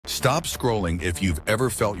Stop scrolling if you've ever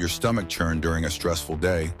felt your stomach churn during a stressful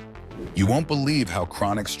day. You won't believe how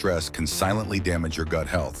chronic stress can silently damage your gut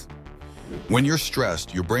health. When you're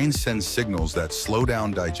stressed, your brain sends signals that slow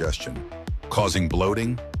down digestion, causing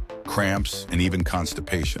bloating, cramps, and even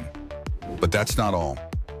constipation. But that's not all.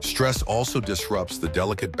 Stress also disrupts the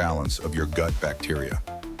delicate balance of your gut bacteria.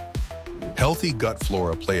 Healthy gut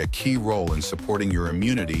flora play a key role in supporting your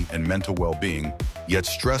immunity and mental well-being, yet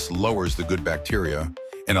stress lowers the good bacteria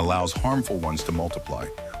and allows harmful ones to multiply,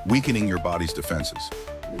 weakening your body's defenses.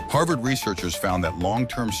 Harvard researchers found that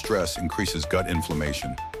long-term stress increases gut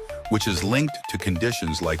inflammation, which is linked to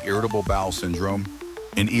conditions like irritable bowel syndrome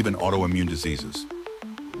and even autoimmune diseases.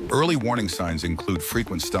 Early warning signs include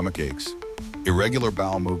frequent stomach aches, irregular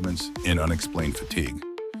bowel movements, and unexplained fatigue.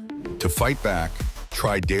 To fight back,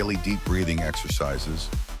 try daily deep breathing exercises,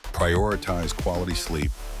 prioritize quality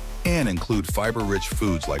sleep, and include fiber-rich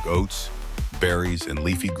foods like oats, berries, and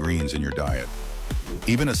leafy greens in your diet.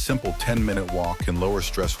 Even a simple 10-minute walk can lower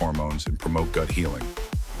stress hormones and promote gut healing.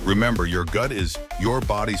 Remember, your gut is your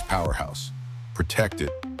body's powerhouse. Protect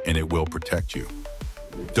it, and it will protect you.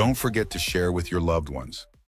 Don't forget to share with your loved ones.